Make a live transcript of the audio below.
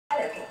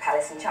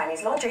Palace in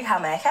Chinese Laundry. How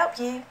may I help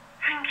you?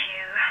 Thank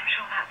you. I'm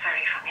sure that's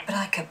very funny. But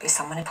I could be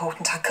someone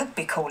important. I could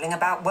be calling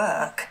about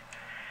work.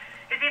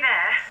 Is he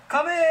there?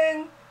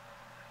 Coming!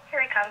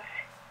 Here he comes.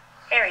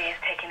 Here he is,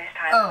 taking his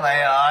time. Oh my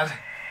god.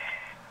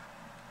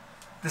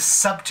 The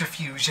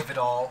subterfuge of it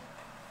all.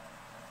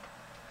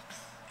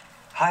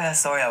 Hiya,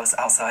 sorry I was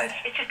outside.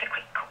 It's just a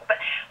quick call, but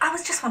I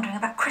was just wondering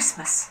about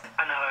Christmas.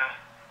 I know.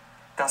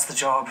 That's the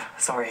job.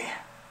 Sorry.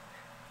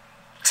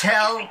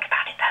 Tell think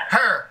about it though.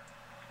 her.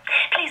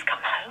 Please come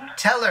home.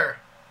 Tell her.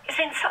 It's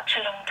been such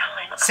a long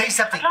time. Say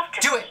something. I'd love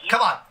to Do see it. you.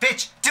 Come on,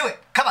 bitch. Do it.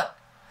 Come on.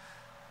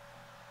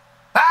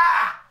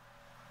 Ah!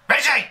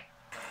 Reggie!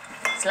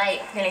 It's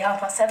late. Nearly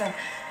 7:30.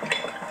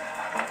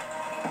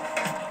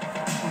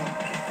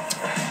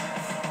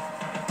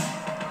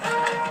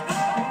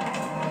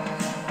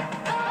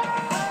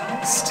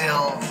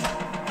 Still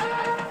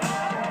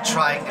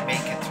trying to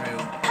make it through.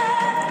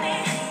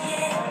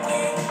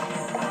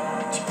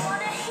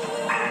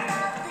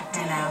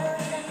 Now,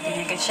 give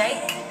you a good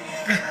shake.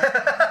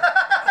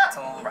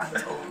 rattle,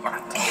 rattle,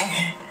 rattle.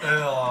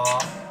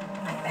 Aww.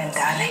 Then,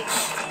 darling.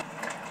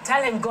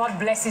 Tell him God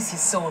blesses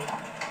his soul.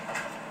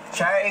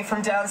 Charity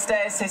from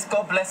downstairs says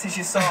God blesses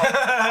your soul.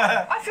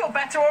 I feel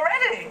better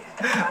already.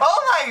 Oh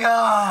my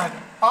god!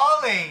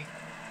 Ollie!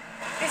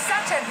 He's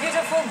such a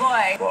beautiful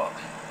boy. What?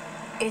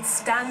 It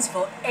stands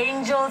for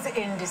Angels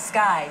in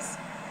Disguise.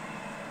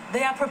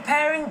 They are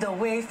preparing the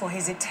way for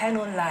his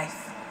eternal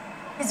life.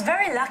 He's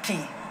very lucky.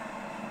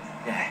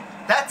 Yeah.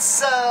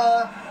 That's,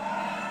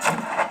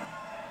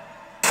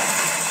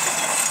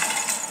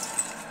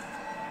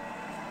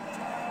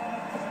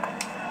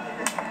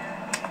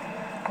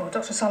 Oh,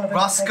 Dr. Sullivan.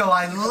 Roscoe,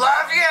 I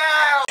love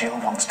you! Jill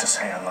wants to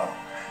say hello.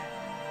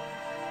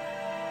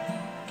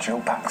 Jill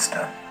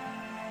Baxter.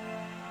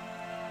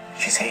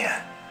 She's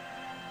here.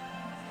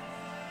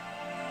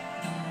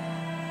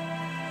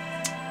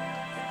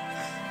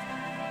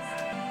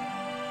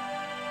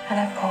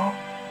 Hello, Paul.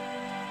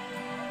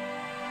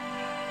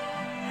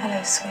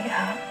 Hello,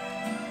 sweetheart.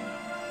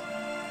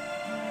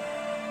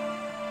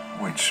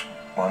 Which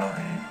one are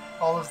you?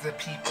 All of the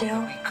people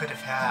Jill? that we could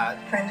have had,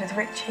 Friends with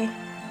Richie.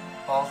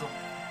 all the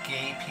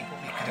gay people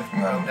we could have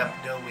grown up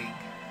knowing,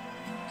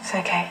 It's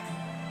okay.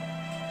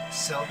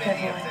 so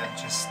many of Never mind. them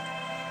just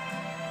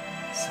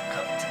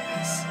succumbed to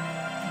this.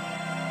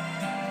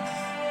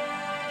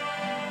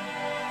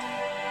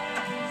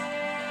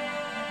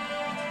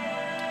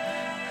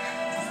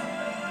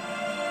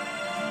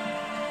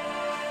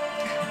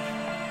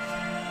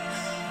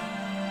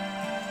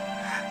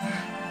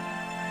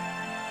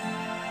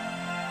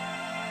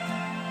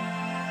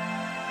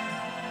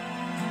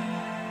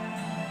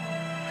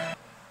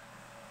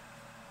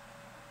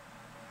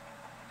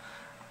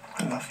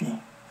 I love you.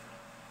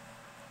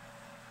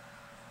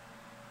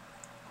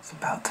 It's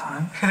about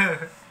time.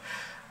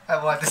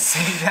 I wanted to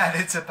say that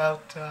it's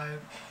about time.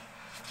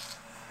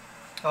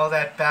 All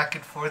that back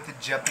and forth and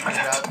jumping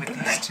around with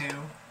these two.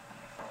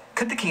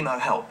 Could the chemo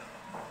help?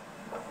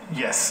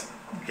 Yes.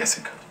 Yes,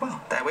 it could.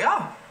 Well, there we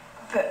are.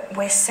 But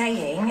we're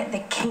saying the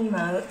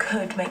chemo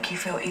could make you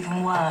feel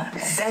even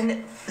worse.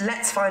 Then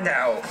let's find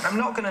out. I'm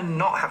not gonna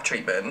not have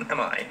treatment, am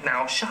I?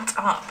 Now shut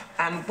up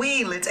and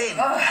wheel it in.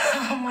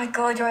 Oh my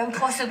God, you're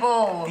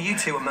impossible. You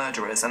two are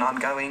murderers and I'm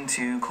going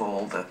to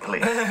call the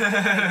police. He's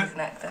an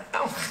actor.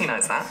 Oh, he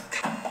knows that.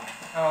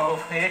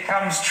 Oh, here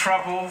comes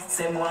trouble.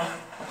 C'est moi.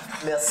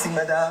 Merci,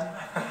 madame.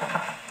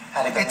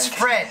 It's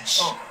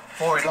French.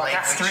 Foreign Like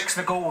language. Asterix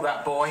the Gaul,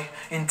 that boy.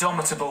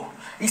 Indomitable.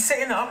 He's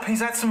sitting up, he's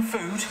had some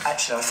food.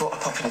 Actually, I thought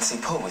I'd pop in and see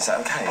Paul. Is that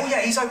okay? Oh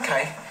yeah, he's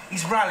okay.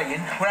 He's rallying.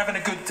 We're having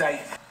a good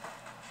day.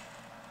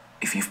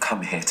 If you've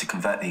come here to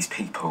convert these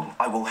people,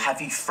 I will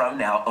have you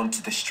thrown out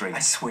onto the street. I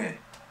swear.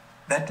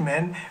 That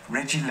man,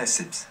 Reggie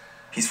Lesseps,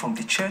 he's from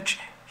the church.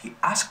 He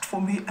asked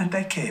for me and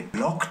I came.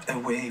 Locked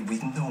away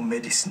with no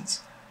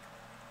medicines.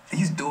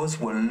 These doors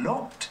were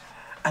locked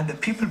and the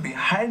people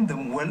behind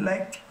them were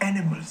like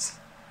animals.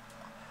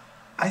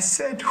 I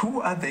said,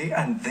 who are they?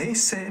 And they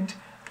said,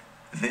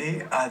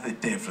 they are the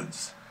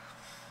devils.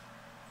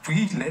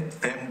 We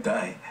let them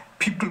die.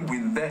 People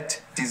with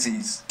that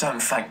disease.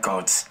 Don't thank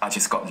God. I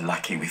just got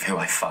lucky with who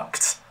I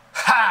fucked.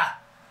 Ha!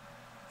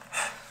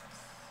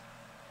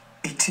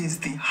 It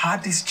is the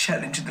hardest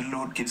challenge the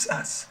Lord gives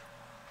us.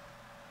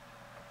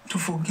 To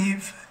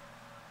forgive.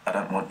 I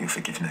don't want your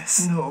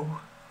forgiveness. No.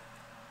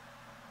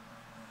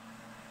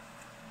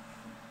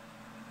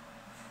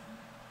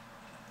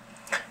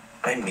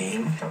 I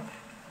mean,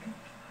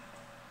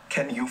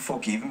 can you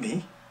forgive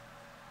me?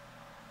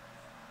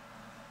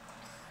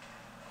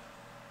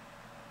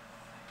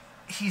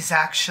 He's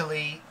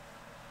actually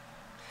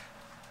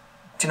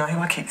Do you know who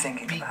I keep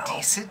thinking being about?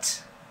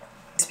 decent.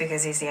 It's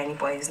because he's the only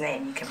boy whose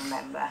name you can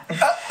remember.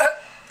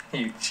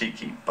 You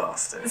cheeky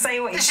bastard. Say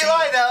what you Did she think.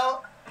 lie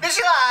though? Did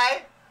she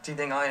lie? Do you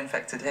think I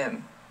infected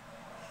him?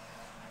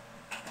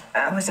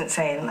 I wasn't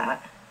saying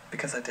that.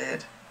 Because I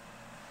did.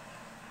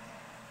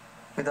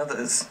 With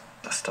others,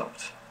 I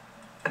stopped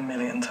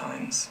 1,000,000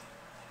 times.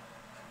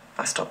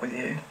 I stopped with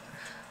you.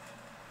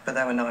 But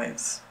there were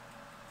nights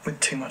with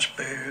too much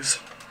booze,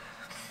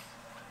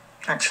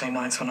 Actually,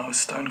 nights when I was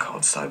stone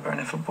cold sober, and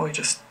if a boy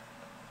just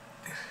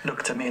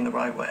looked at me in the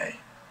right way,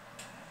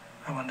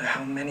 I wonder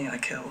how many I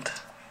killed.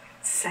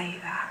 Say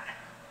that.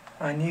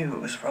 I knew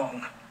it was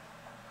wrong,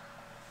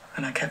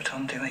 and I kept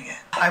on doing it.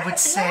 I would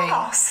say,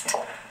 Lost.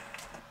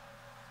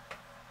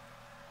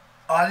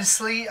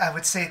 honestly, I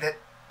would say that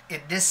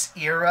in this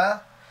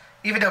era,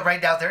 even though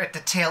right now they're at the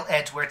tail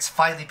end where it's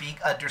finally being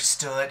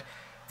understood,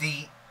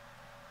 the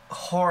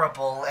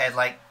horrible and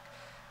like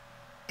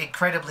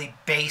incredibly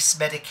base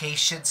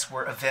medications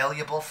were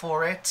available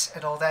for it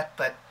and all that,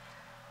 but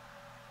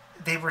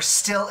they were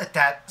still at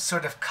that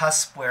sort of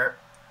cusp where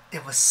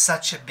it was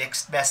such a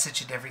mixed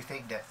message and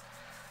everything that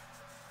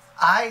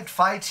I'd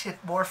find it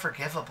more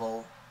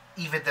forgivable,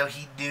 even though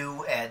he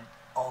knew and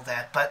all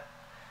that. But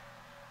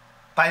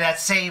by that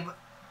same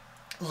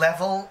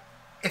level,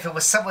 if it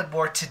was someone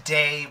more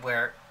today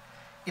where,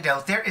 you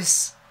know, there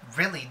is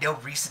really no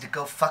reason to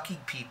go fucking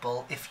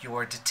people if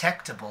you're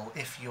detectable,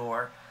 if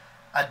you're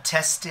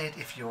untested,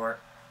 if you're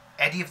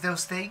any of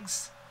those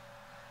things.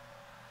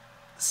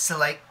 So,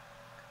 like,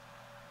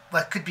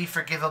 what could be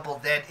forgivable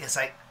then is,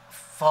 like,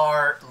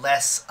 far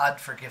less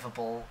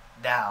unforgivable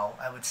now,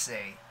 I would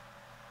say.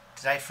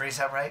 Did I phrase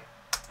that right?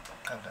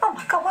 Oh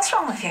my God, what's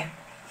wrong with you?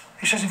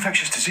 He says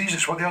infectious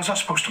diseases. What the hell's that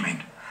supposed to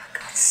mean? For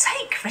God's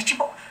sake, Richie,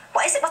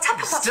 what is it? What's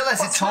happened? Still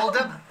hasn't told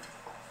him.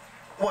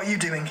 What are you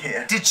doing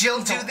here? Did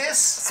Jill do this?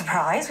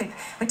 Surprise.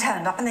 We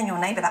turned up and then your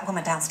neighbour, that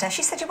woman downstairs,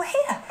 she said you were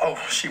here. Oh,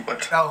 she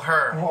would. Oh,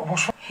 her.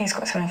 What's wrong? He's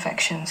got some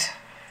infections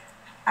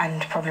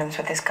and problems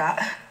with his gut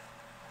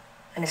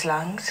and his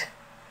lungs.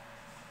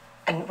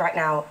 And right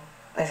now,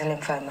 there's a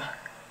lymphoma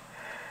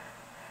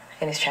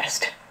in his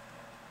chest.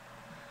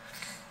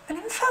 A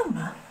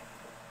lymphoma?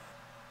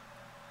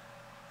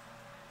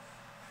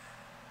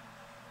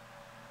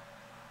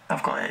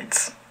 I've got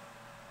AIDS.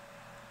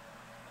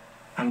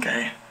 I'm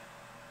gay.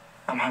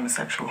 I'm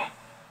homosexual.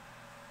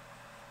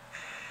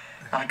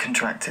 I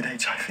contracted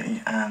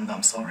HIV and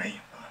I'm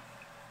sorry, but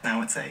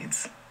now it's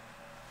AIDS.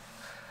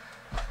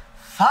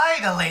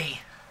 Finally!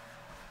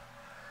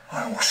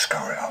 I will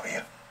scour it out of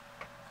you.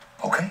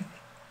 Okay?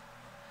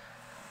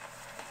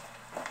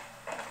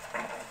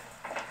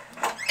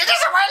 It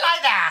doesn't work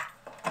like that!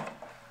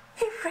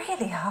 You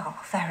really are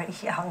very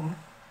young.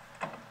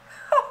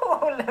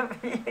 All of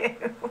you.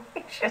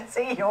 We should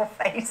see your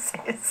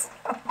faces.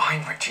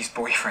 I'm Richie's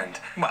boyfriend.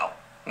 Well,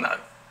 no,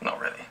 not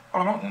really.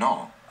 Well, I'm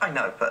not. I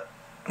know, but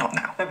not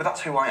now. No, but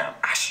that's who I am.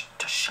 Ash,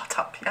 just shut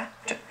up, yeah?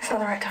 It's not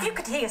the right time. You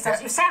could hear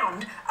yourself. You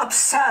sound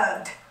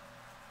absurd.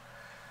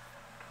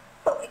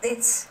 Well,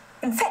 it's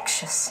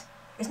infectious,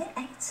 isn't it,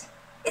 AIDS?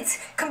 It's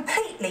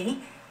completely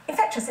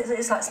infectious.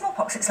 It's like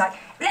smallpox. It's like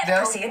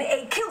leprosy, and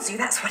it kills you.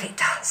 That's what it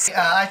does.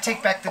 I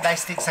take back the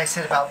nice things I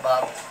said about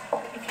Mom.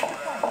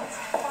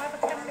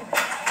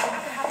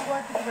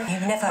 You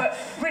never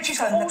Richie's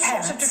phone got the all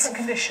sorts of parents. different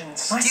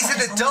conditions. My He's son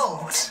an is on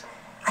adult.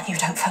 and you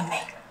don't phone me.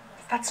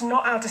 That's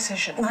not our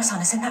decision. My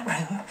son is in that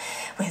room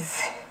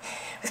with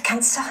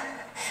cancer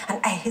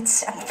and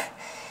AIDS and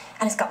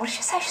his gut. What did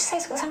she say? She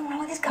says he's got something wrong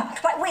with his gut.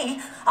 Like,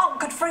 we aren't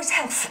good for his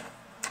health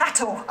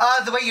at all.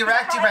 The way you're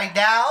acting right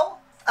now,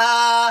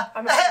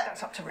 I'm afraid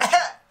that's up to Richie.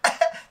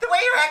 the way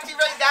you're acting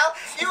right now,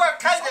 you are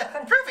kind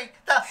of proving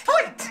the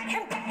point.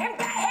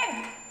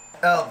 Him.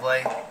 Oh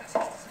boy.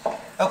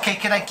 Okay,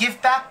 can I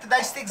give back the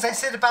nice things I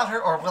said about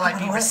her, or will I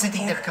be work with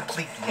rescinding you. them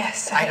completely?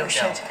 Yes, I I don't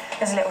think we know. should.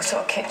 There's a little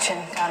sort of kitchen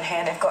down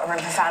here. They've got a room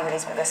for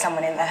families, but there's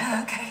someone in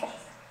there. Okay.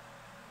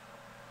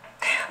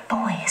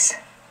 Boys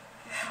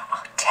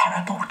are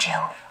terrible,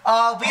 Jill.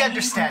 We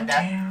understand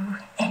that. They will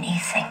do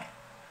anything.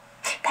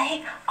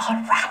 They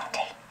are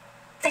rowdy.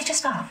 They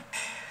just are.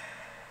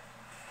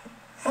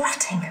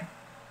 Rutting.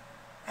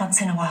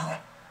 Once in a while.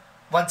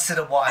 Once in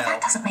a But while.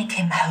 that doesn't make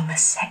him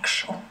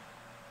homosexual.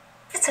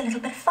 It's a little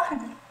bit of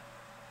fun.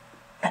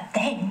 But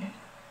then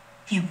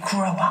you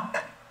grow up.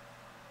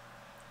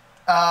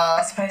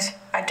 I suppose,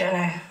 I don't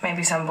know,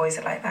 maybe some boys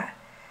are like that.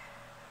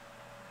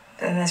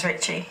 Then there's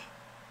Richie,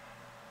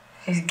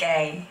 who's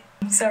gay.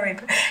 I'm sorry,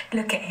 but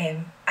look at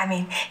him. I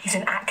mean, he's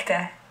an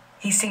actor.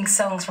 He sings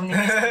songs from the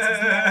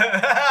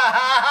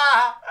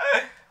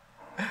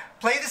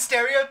Play the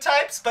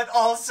stereotypes, but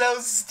also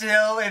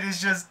still it is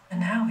just...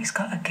 And now he's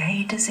got a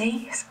gay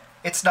disease.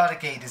 It's not a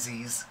gay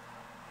disease.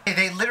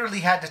 They literally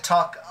had to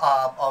talk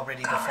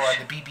already before on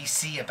the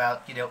BBC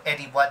about, you know,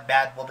 any one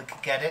mad woman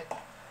could get it.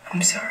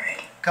 I'm sorry.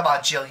 Come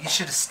on, Jill, you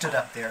should have stood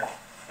up there.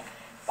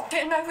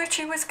 Didn't know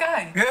Richie was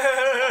gay.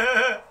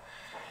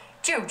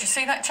 Jill, did you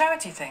see that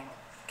charity thing?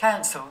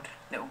 Cancelled.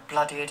 Little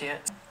bloody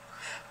idiot.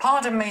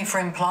 Pardon me for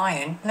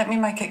implying. Let me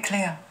make it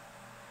clear.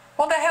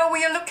 What the hell were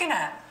you looking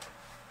at?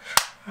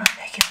 I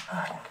beg your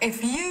pardon.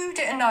 If you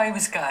didn't know he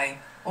was gay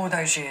all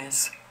those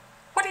years,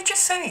 what did you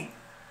see?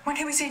 When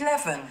he was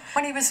 11,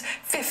 when he was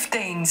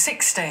 15,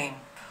 16,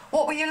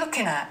 what were you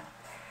looking at?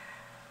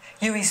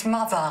 You, his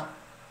mother.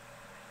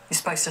 You're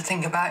supposed to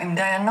think about him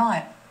day and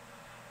night.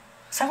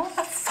 So what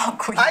the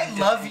fuck were you doing? I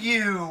love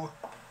you.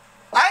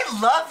 I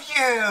love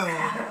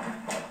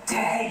you.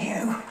 Dare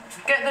you?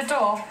 Get the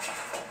door.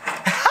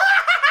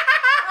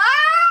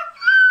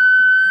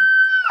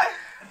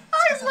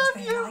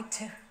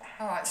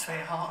 All right,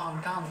 sweetheart, I'm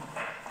done.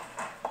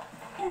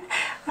 In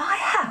my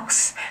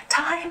house,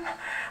 time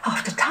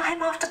after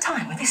time after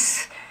time, with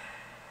this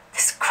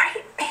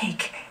great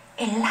big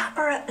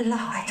elaborate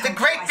lie. The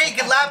great big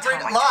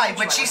elaborate lie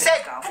when she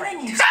said, And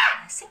then you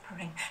start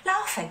simpering,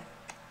 laughing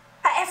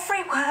at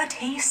every word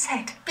he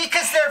said.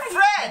 Because they're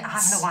friends.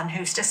 I'm the one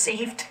who's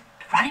deceived.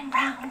 Running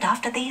round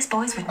after these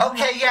boys with no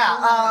Okay, love yeah,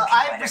 for all.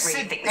 I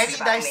rescind any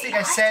nice thing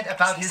I said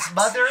about his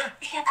mother.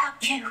 Absolutely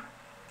about you.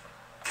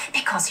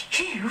 Because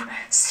you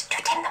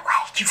stood in the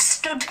way. You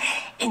stood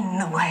in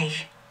the way.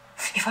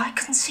 If I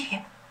couldn't see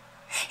him,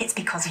 it's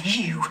because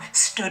you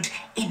stood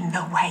in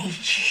the way.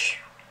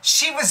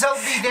 She was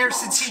only there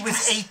since he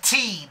was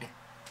 18.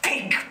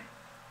 Big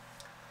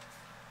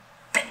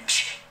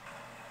bitch.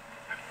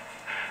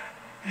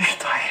 He's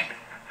dying.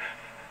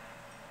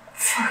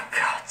 For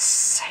God's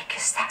sake,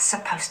 is that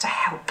supposed to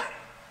help?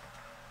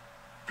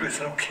 There's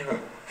no cure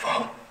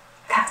for.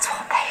 That's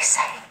what they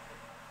say.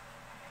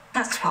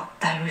 That's what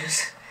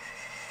those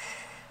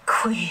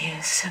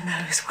queers and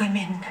those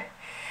women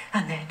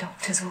and their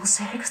doctors all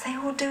say, because they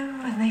all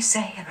do, and they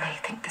say, and they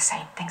think the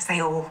same things.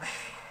 They all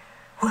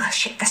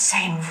worship the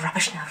same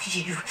rubbish. Now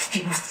you,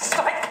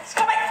 stop it,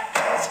 stop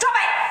it, stop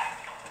it!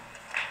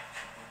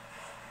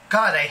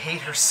 God, I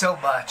hate her so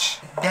much.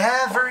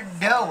 Never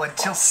know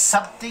until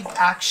something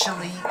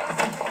actually...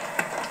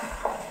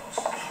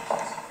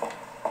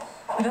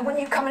 I don't want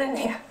you coming in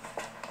here.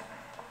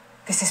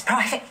 This is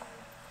private.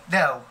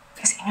 No.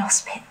 It's in your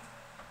spit.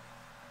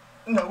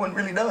 No one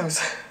really knows.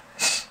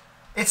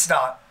 It's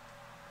not.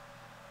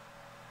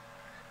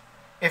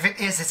 If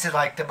it is, it's in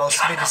like the most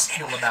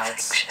minuscule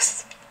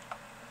amounts.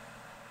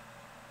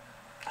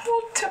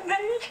 Not to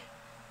me.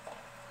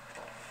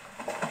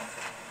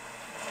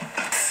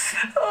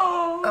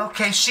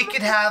 Okay, she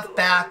can have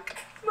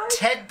back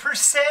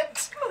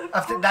 10%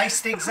 of the nice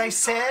things I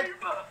said.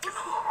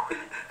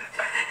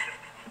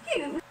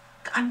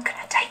 I'm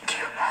gonna take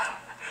you home.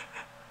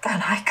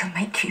 And I can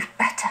make you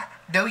better.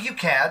 No, you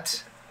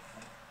can't.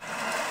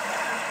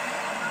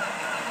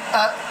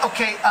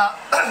 Okay,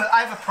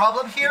 I have a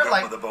problem here. Your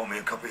Like, grandmother bought me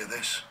a copy of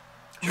this.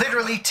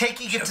 literally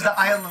taking him to the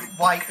Isle of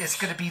Wight is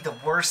gonna be the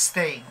worst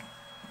thing.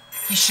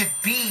 He should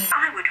be...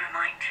 I would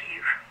remind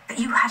you that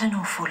you had an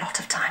awful lot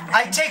of time with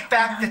I him, take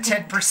back the and I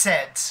didn't.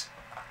 10%.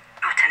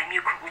 I'll tell him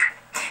you called.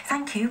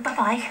 Thank you,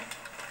 bye-bye.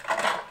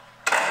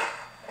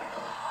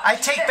 I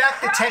take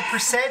back the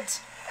 10%,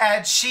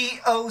 and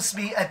she owes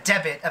me a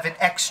debit of an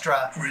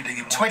extra Reading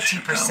him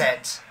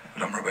 20%.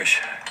 But I'm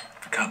rubbish.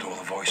 I can't do all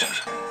the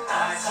voices.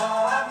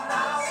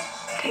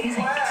 Do you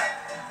think?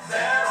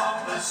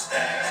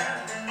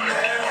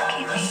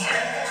 Lucky me.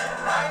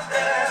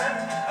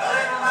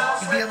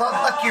 He'd be a lot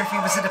luckier if he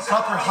was in a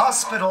proper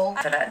hospital.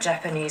 For that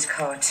Japanese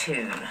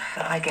cartoon,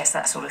 I guess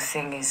that sort of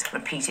thing is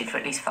repeated for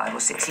at least 5 or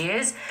 6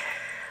 years,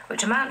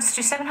 which amounts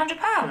to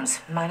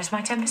 £700 minus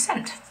my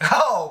 10%.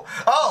 Oh!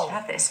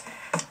 Have this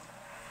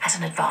as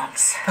an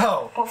advance.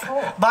 Oh! What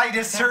for?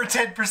 Minus her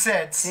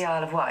 10%. The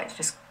Isle of Wight.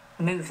 Just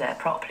move there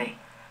properly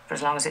for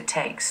as long as it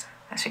takes.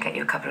 That should get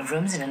you a couple of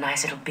rooms in a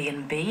nice little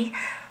B&B.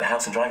 The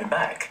house and driving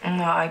back.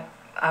 No,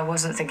 I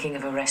wasn't thinking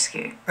of a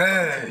rescue.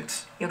 Good.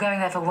 You're going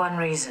there for one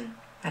reason,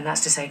 and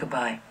that's to say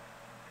goodbye.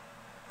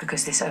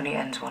 Because this only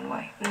ends one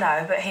way.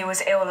 No, but he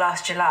was ill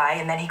last July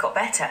and then he got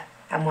better.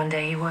 And one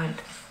day he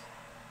won't.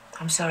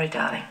 I'm sorry,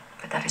 darling,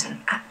 but that is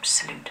an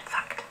absolute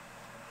fact.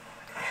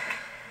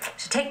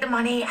 So take the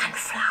money and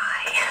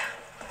fly.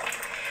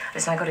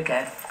 Listen, I gotta go.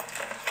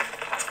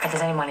 If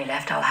there's any money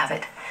left, I'll have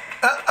it.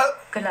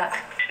 Good luck.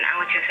 An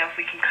hour to yourself,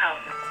 we can come.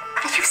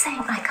 Are you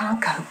saying I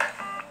can't cope?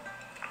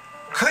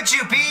 Could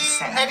you be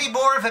any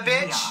more of a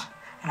bitch?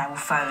 And I will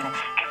phone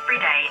Every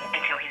day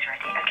until he's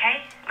ready,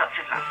 okay? Lots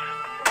of love.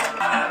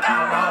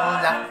 Roll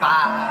that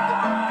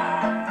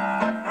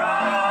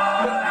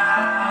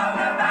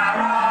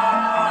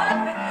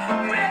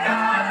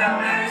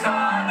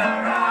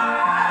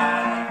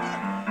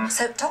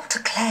So Dr.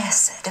 Clare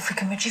said if we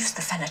can reduce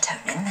the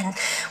phenatonin, then,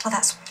 well,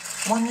 that's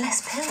one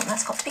less pill, and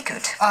that's got to be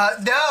good.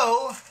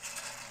 No!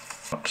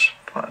 Much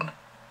fun.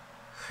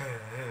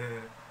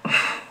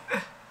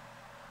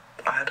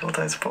 I had all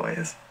those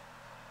boys.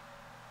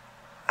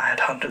 I had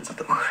hundreds of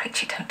them. Oh,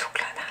 Richie, don't talk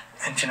like that.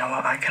 And you know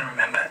what? I can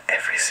remember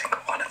every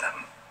single one of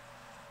them.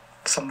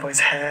 Some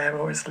boy's hair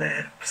or his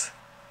lips.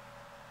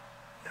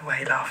 The way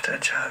he laughed at a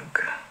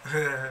joke.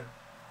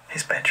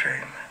 His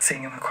bedroom.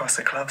 Seeing him across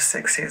the club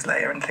 6 years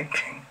later and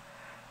thinking,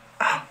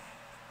 oh,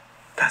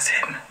 that's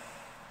him.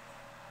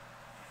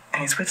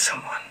 And he's with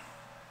someone.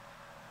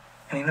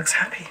 And he looks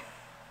happy.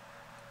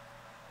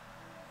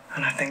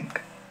 And I think,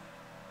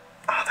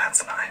 oh,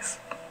 that's nice.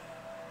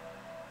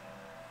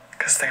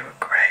 Because they were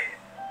great.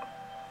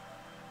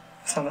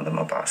 Some of them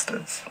are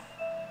bastards.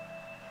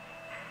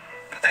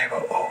 But they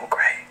were all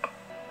great.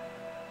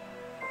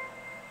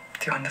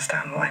 Do you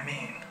understand what I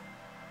mean?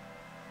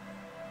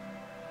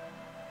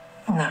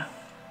 No.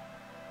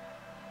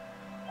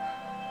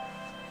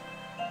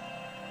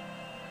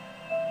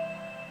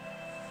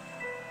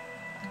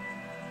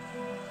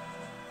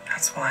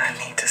 That's why I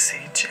need to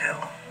see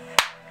Jill.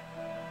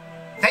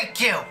 Thank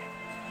you!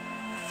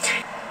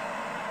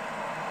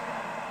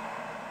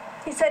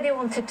 He said he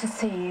wanted to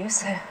see you,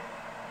 so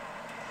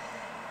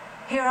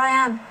here I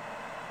am.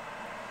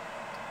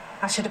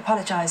 I should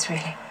apologise,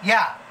 really.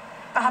 Yeah.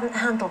 I haven't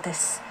handled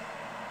this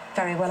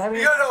very well. I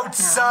really You don't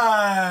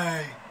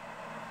say!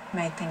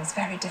 made things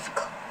very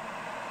difficult.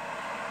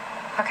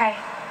 Okay.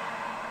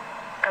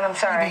 And I'm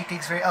sorry. You made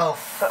things very... Oh,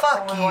 But fuck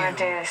all we you. want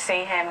to do is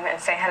see him and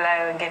say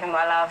hello and give him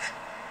our love.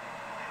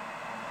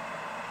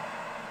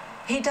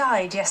 He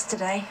died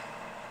yesterday.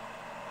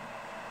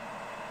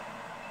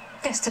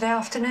 Yesterday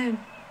afternoon.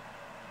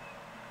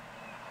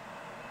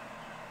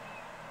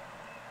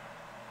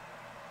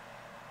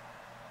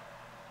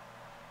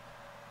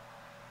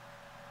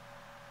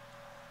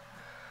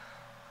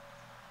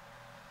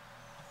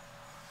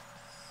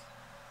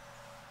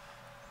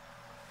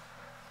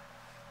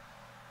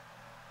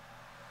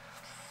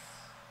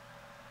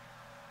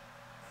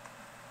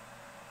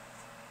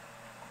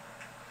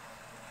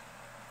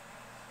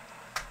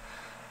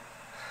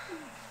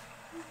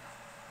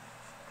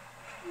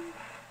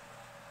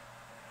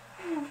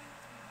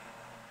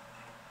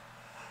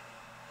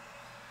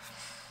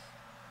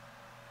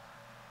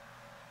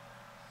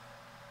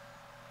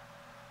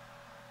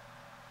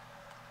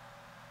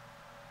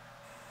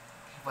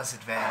 He was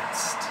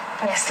advanced.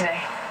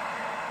 Yesterday.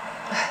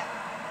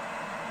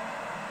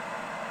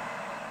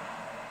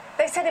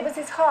 They said it was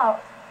his heart.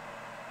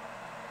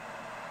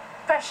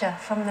 Pressure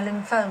from the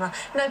lymphoma.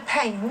 No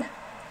pain,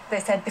 they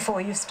said before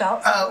you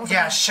start. Oh,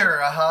 yeah,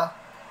 sure, uh-huh.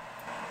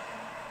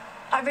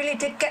 I really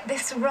did get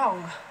this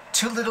wrong.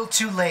 Too little,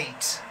 too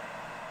late.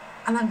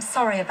 And I'm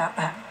sorry about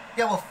that.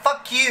 Yeah, well,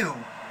 fuck you.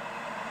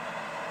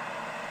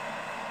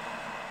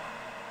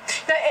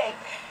 No,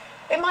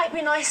 it might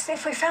be nice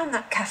if we found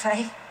that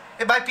cafe.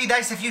 It might be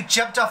nice if you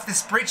jumped off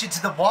this bridge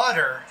into the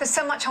water. There's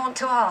so much I want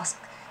to ask.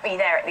 Were you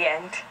there at the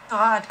end? Oh,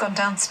 I'd gone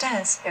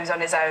downstairs. He was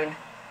on his own.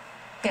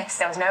 Yes.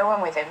 There was no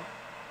one with him.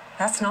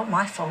 That's not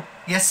my fault.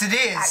 Yes, it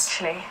is.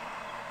 Actually,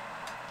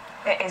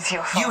 it is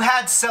your fault. You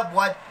had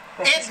someone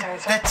in Mrs.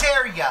 Tozer. that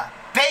area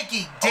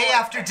begging day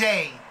after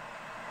day.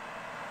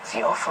 It's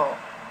your fault.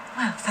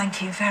 Well,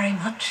 thank you very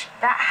much.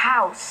 That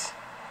house,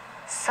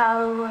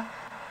 so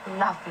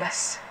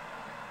loveless.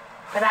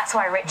 But that's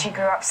why Richie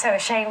grew up so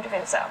ashamed of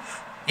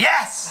himself.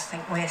 Yes! I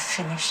think we're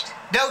finished.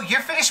 No,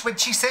 you're finished when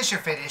she says you're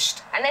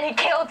finished. And then he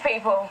killed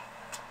people.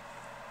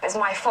 It's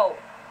my fault.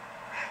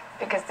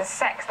 Because the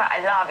sex that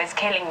I love is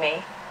killing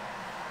me.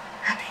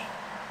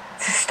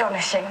 It's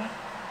astonishing.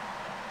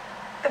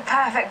 The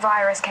perfect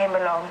virus came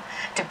along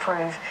to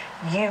prove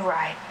you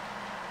right.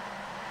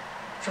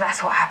 So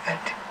that's what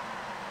happened.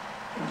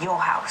 In your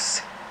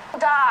house. I'll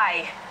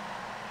die.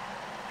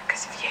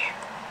 Because of you.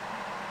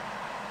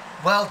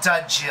 Well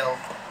done, Jill.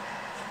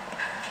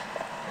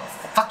 Well,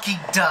 fucking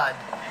done.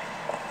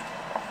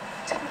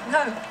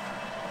 No.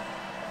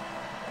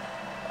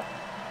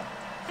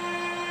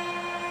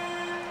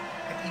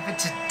 And even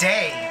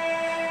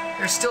today,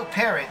 there's still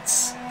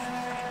parents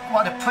who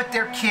want to put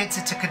their kids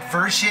into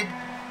conversion,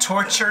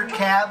 torture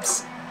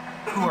camps,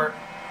 who are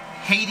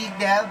hating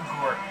them,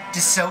 who are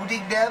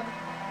disowning them.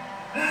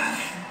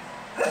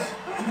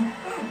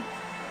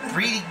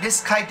 Breeding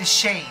this kind of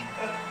shame.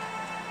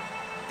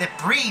 That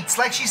breeds,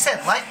 like she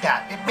said, like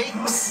that. It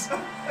makes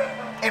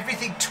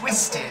everything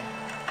twisted.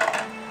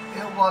 They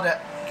don't want to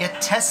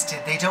get tested.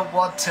 They don't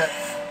want to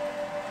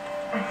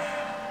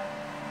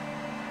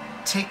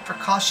take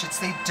precautions.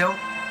 They don't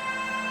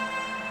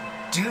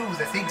do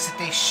the things that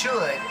they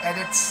should, and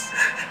it's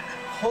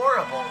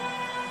horrible.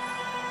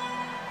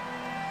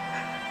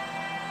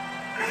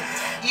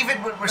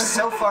 Even when we're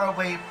so far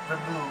away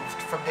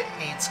removed from the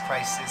AIDS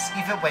crisis,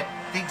 even when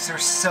things are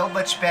so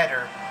much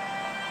better,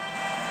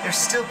 there's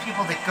still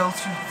people that go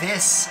through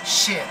this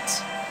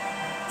shit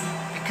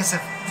because of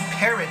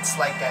parents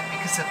like that,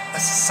 because of a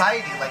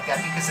society like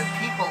that, because of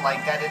people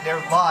like that in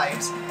their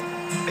lives,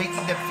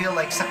 making them feel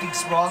like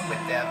something's wrong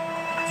with them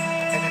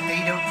and that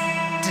they don't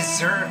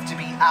deserve to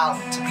be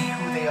out, to be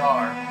who they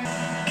are.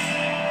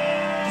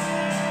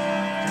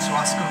 Does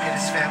Roscoe get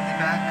his family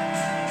back?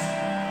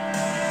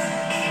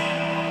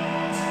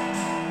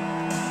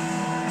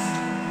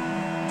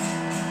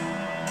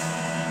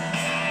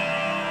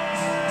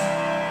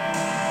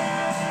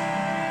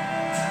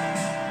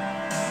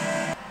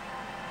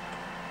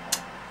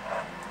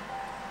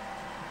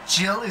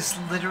 Jill is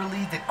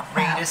literally the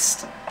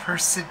greatest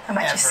person I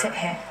might ever. just sit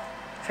here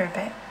for a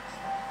bit,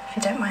 if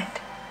you don't mind.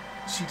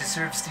 She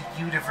deserves the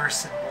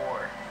universe and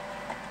more.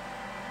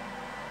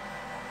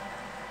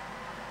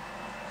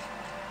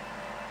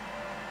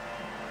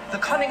 The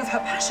cunning of her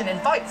passion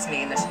invites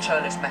me in this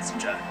churlish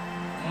messenger.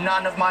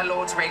 None of my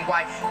lord's ring.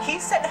 Why, he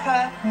sent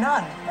her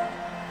none.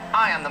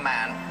 I am the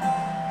man.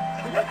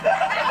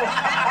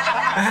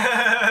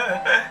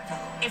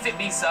 If it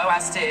be so,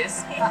 as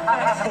 'tis.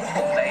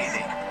 Oh,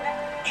 lady.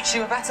 She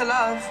were better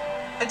love.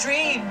 A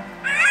dream.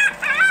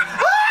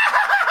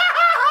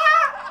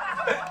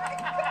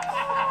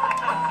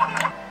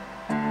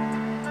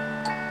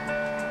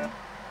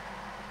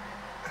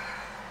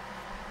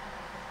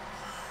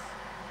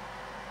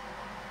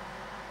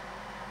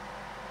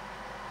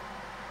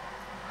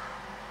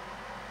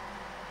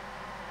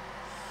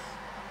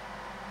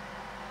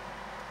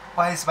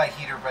 Why is my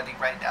heater running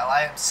right now?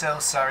 I am so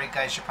sorry,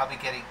 guys. You're probably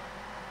getting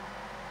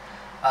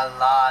a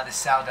lot of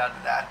sound out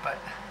of that, but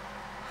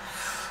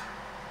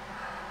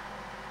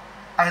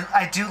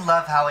I do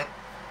love how it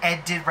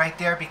ended right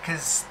there,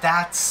 because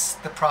that's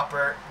the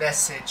proper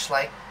message.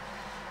 Like,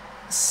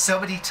 so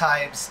many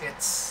times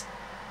it's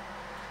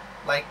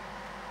like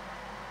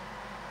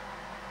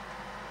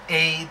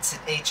AIDS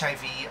and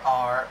HIV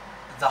are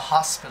the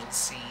hospital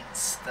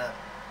scenes, the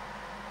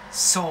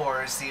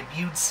sores, the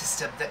immune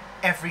system, that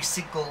every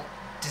single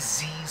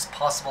disease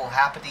possible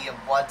happening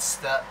at once,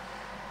 the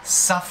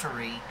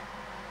suffering,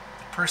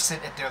 the person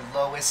at their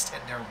lowest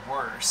and their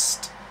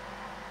worst.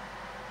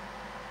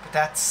 But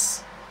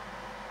that's,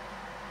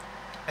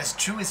 as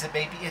true as it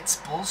may be, it's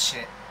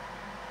bullshit.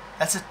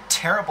 That's a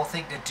terrible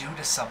thing to do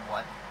to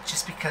someone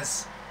just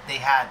because they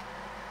had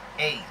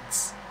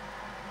AIDS.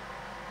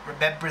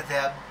 Remember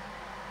them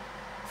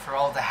for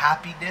all the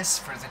happiness,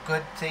 for the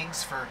good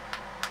things, for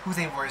who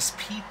they were as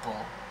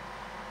people.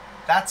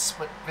 That's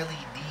what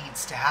really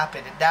needs to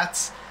happen, and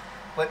that's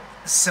what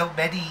so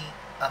many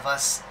of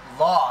us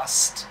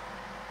lost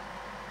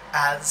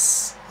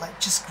as, like,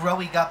 just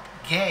growing up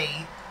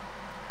gay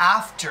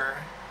after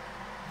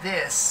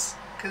this,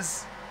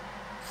 because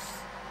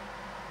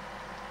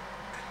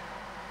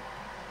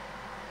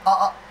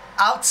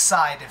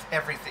outside of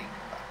everything,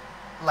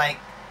 like,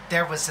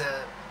 there was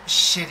a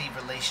shitty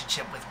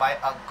relationship with my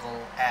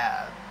uncle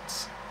and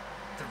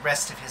the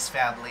rest of his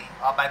family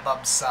on my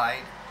mom's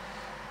side,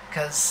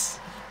 because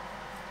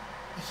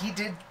he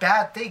did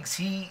bad things.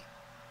 He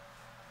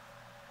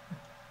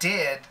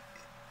did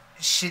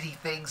shitty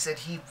things, and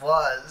he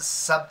was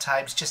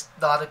sometimes just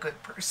not a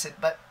good person.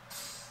 But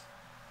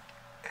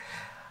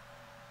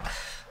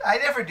I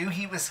never knew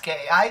he was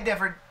gay. I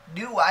never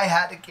knew I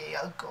had a gay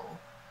uncle.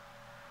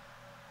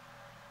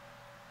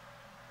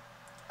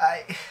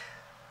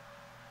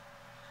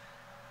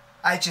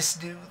 I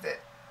just knew that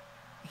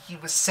he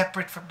was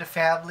separate from the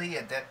family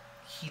and that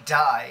he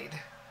died.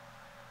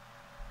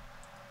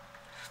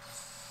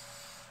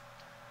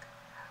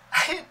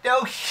 I didn't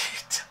know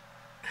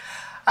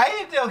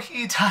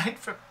he died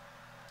from...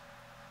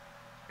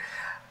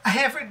 I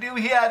never knew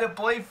he had a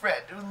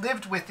boyfriend who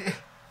lived with him.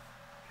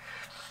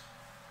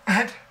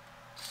 And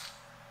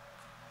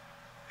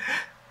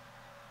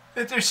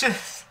that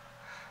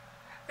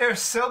there are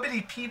so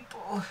many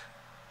people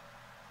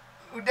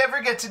who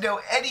never get to know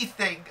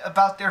anything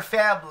about their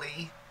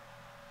family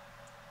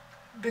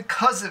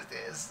because of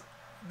this.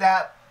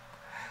 That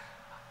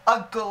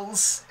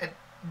uncles and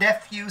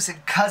nephews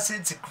and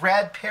cousins and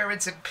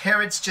grandparents and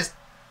parents just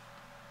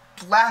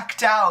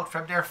blacked out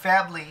from their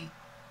family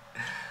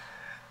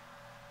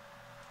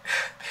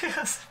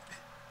because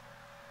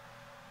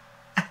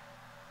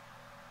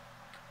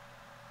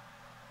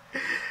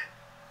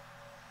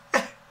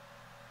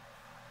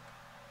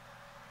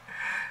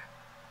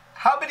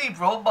how many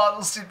role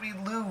models did we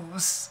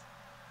lose?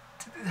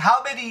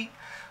 How many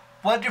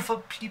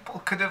wonderful people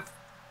could have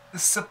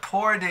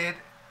supported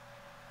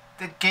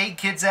the gay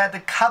kids that had to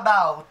come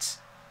out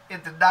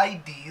in the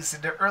 90s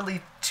and the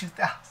early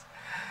 2000s?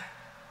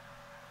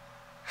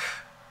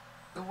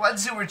 The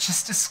ones who were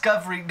just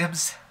discovering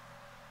themselves.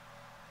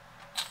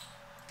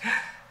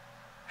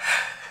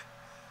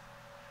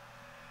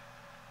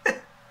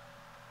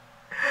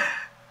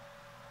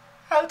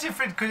 How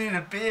different could it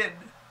have been?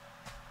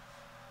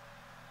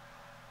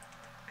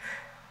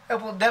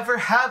 And we'll never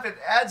have an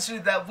answer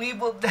that we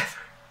will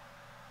never.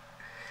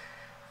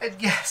 And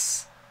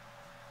yes,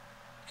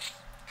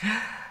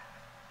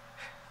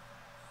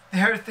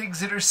 there are things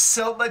that are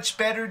so much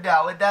better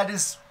now, and that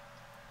is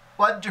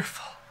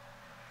wonderful.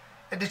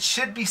 And it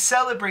should be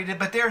celebrated,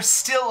 but there are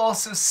still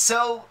also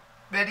so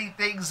many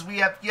things we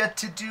have yet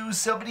to do,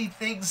 so many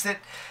things that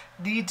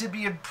need to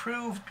be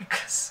improved,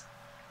 because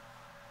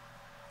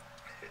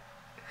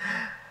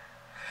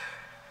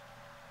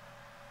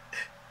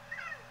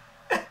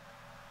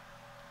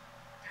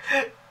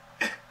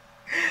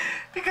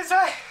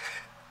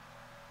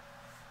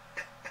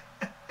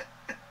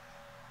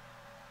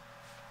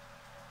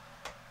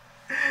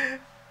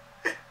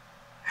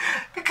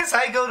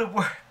I go to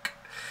work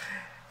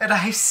and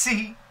I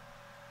see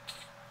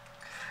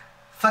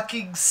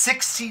fucking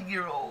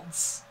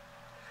 16-year-olds,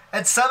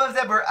 and some of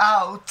them are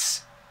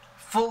out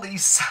fully,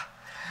 some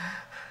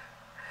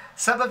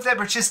of them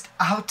are just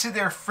out to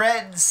their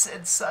friends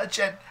and such,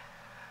 and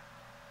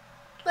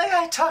like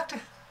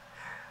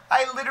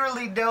I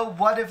literally know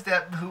one of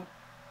them who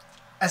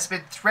has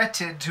been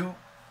threatened, who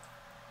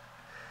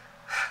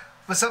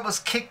was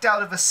almost kicked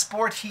out of a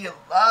sport he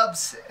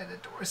loves and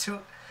adores, who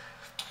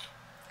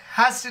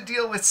has to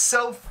deal with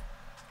so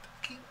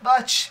fucking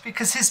much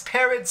because his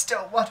parents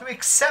don't want to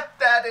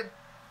accept that, and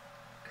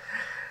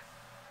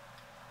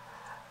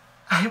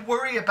I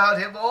worry about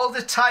him all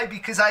the time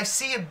because I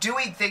see him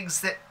doing things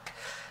that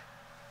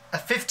a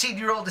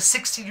 15-year-old, a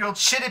 16-year-old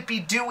shouldn't be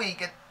doing,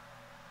 and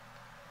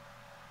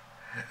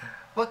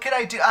what can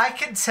I do? I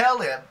can tell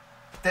him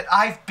that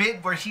I've been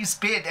where he's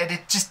been and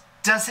it just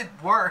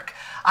doesn't work.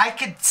 I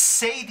can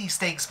say these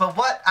things, but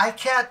what? I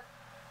can't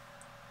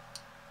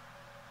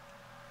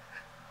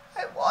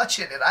I watch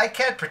it and I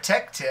can't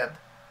protect him.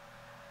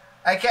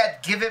 I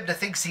can't give him the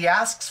things he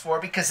asks for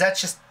because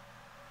that's just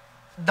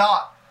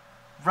not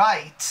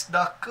right,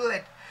 not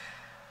good.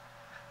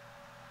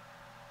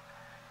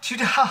 Do you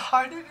know how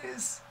hard it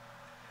is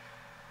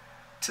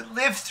to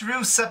live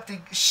through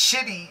something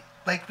shitty,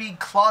 like being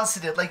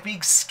closeted, like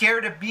being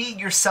scared of being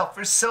yourself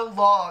for so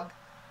long?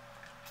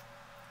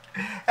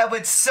 And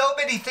when so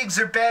many things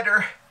are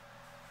better,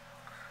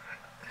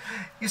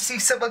 you see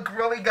someone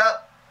growing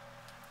up,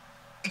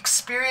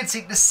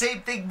 experiencing the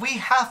same thing. We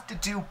have to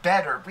do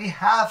better. We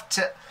have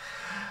to...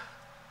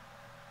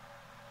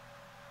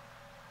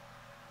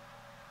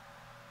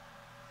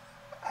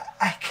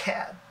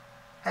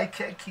 I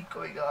can't keep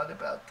going on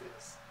about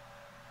this.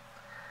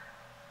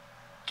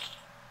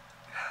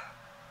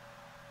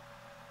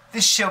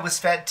 This show was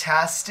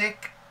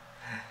fantastic.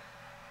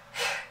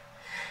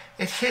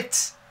 It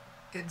hit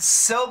in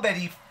so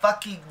many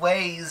fucking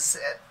ways.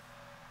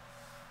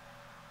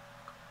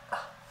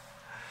 And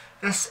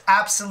this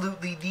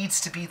absolutely needs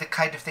to be the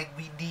kind of thing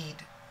we need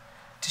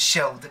to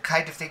show, the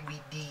kind of thing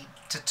we need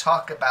to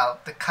talk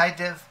about, the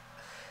kind of...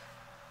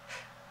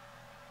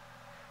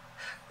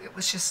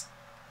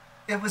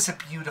 It was a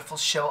beautiful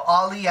show.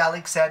 Ollie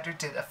Alexander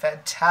did a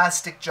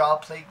fantastic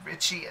job playing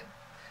Richie, and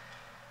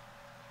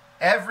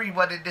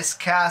everyone in this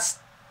cast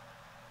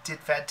did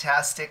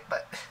fantastic,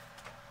 but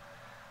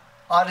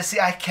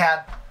honestly, I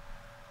can't.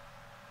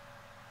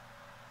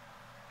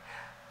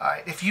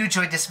 Alright, if you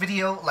enjoyed this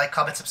video, like,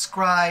 comment,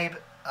 subscribe.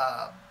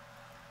 I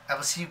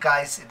will see you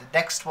guys in the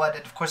next one,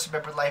 and of course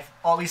remember, life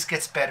always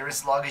gets better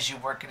as long as you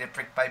work in it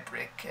brick by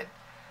brick. And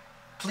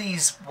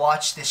please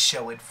watch this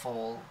show in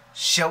full.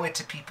 Show it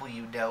to people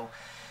you know.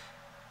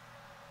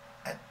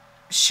 And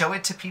show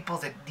it to people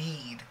that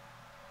need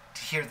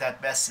to hear that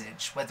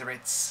message. Whether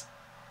it's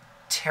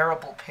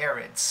terrible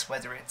parents,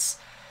 whether it's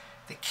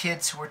the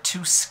kids who are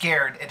too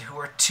scared and who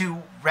are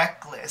too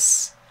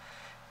reckless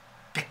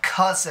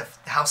because of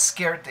how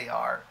scared they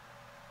are.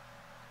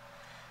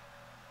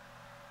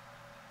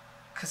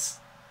 Because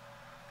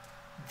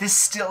this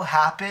still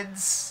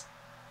happens,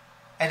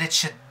 and it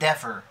should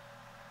never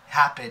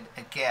happen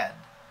again.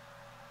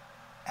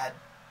 And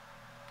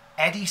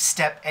any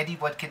step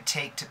anyone can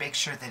take to make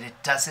sure that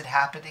it doesn't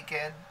happen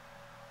again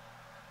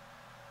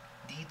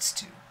needs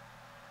to.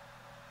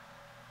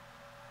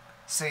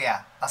 So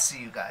yeah, I'll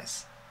see you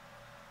guys.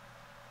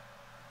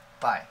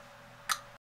 Bye.